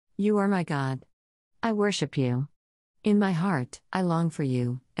You are my God. I worship you. In my heart, I long for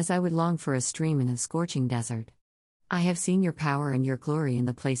you, as I would long for a stream in a scorching desert. I have seen your power and your glory in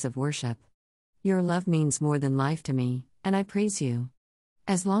the place of worship. Your love means more than life to me, and I praise you.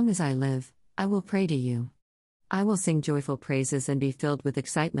 As long as I live, I will pray to you. I will sing joyful praises and be filled with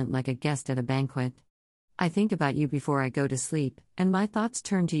excitement like a guest at a banquet. I think about you before I go to sleep, and my thoughts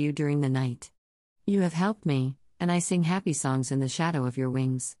turn to you during the night. You have helped me, and I sing happy songs in the shadow of your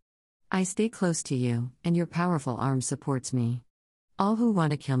wings. I stay close to you, and your powerful arm supports me. All who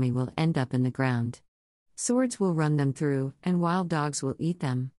want to kill me will end up in the ground. Swords will run them through, and wild dogs will eat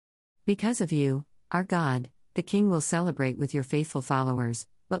them. Because of you, our God, the King will celebrate with your faithful followers,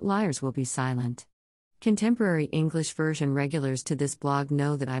 but liars will be silent. Contemporary English version regulars to this blog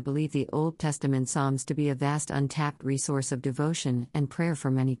know that I believe the Old Testament Psalms to be a vast untapped resource of devotion and prayer for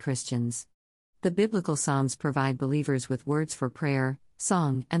many Christians. The biblical Psalms provide believers with words for prayer,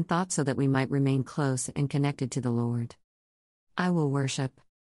 song, and thought so that we might remain close and connected to the Lord. I will worship.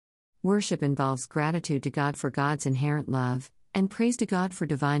 Worship involves gratitude to God for God's inherent love, and praise to God for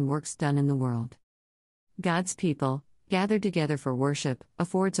divine works done in the world. God's people, gathered together for worship,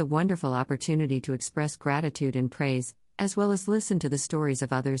 affords a wonderful opportunity to express gratitude and praise, as well as listen to the stories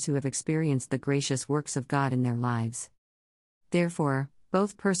of others who have experienced the gracious works of God in their lives. Therefore,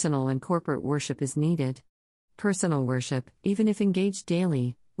 both personal and corporate worship is needed. Personal worship, even if engaged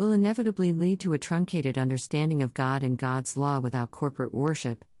daily, will inevitably lead to a truncated understanding of God and God's law without corporate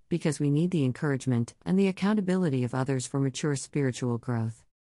worship, because we need the encouragement and the accountability of others for mature spiritual growth.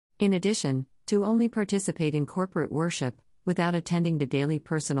 In addition, to only participate in corporate worship, without attending to daily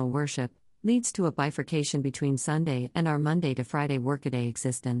personal worship, leads to a bifurcation between Sunday and our Monday to Friday workaday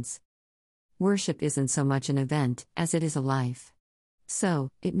existence. Worship isn't so much an event as it is a life. So,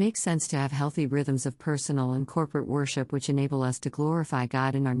 it makes sense to have healthy rhythms of personal and corporate worship which enable us to glorify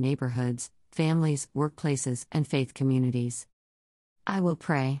God in our neighborhoods, families, workplaces, and faith communities. I will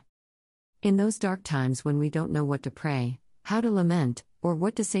pray. In those dark times when we don't know what to pray, how to lament, or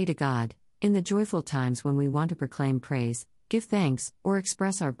what to say to God, in the joyful times when we want to proclaim praise, give thanks, or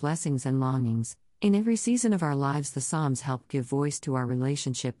express our blessings and longings, in every season of our lives the Psalms help give voice to our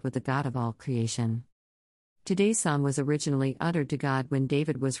relationship with the God of all creation. Today's psalm was originally uttered to God when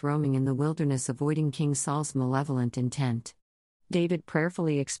David was roaming in the wilderness avoiding King Saul's malevolent intent. David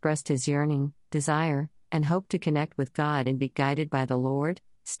prayerfully expressed his yearning, desire, and hope to connect with God and be guided by the Lord,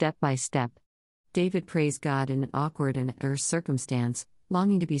 step by step. David praised God in an awkward and adverse circumstance,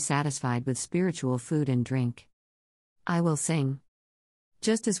 longing to be satisfied with spiritual food and drink. I will sing.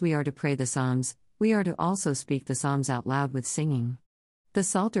 Just as we are to pray the Psalms, we are to also speak the Psalms out loud with singing. The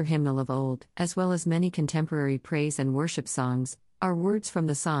Psalter hymnal of old, as well as many contemporary praise and worship songs, are words from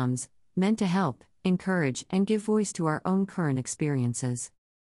the Psalms, meant to help, encourage, and give voice to our own current experiences.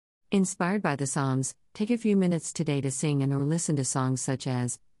 Inspired by the Psalms, take a few minutes today to sing and or listen to songs such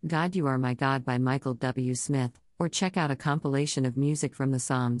as God You Are My God by Michael W. Smith, or check out a compilation of music from the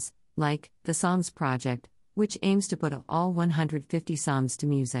Psalms, like the Psalms Project, which aims to put all 150 Psalms to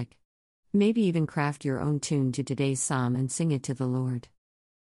music. Maybe even craft your own tune to today's Psalm and sing it to the Lord.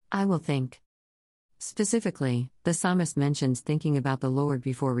 I will think. Specifically, the psalmist mentions thinking about the Lord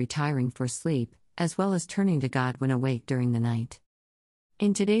before retiring for sleep, as well as turning to God when awake during the night.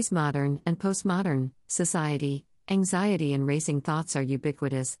 In today's modern and postmodern society, anxiety and racing thoughts are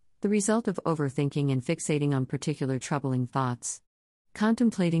ubiquitous, the result of overthinking and fixating on particular troubling thoughts.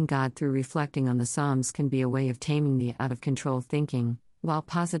 Contemplating God through reflecting on the Psalms can be a way of taming the out-of-control thinking, while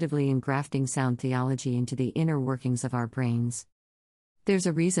positively engrafting sound theology into the inner workings of our brains. There's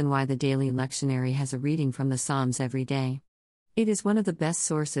a reason why the daily lectionary has a reading from the Psalms every day. It is one of the best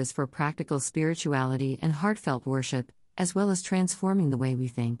sources for practical spirituality and heartfelt worship, as well as transforming the way we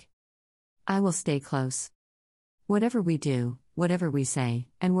think. I will stay close. Whatever we do, whatever we say,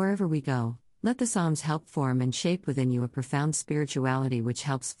 and wherever we go, let the Psalms help form and shape within you a profound spirituality which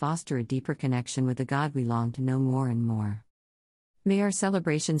helps foster a deeper connection with the God we long to know more and more. May our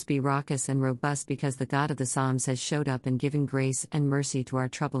celebrations be raucous and robust because the God of the Psalms has showed up and given grace and mercy to our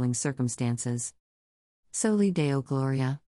troubling circumstances. Soli Deo Gloria.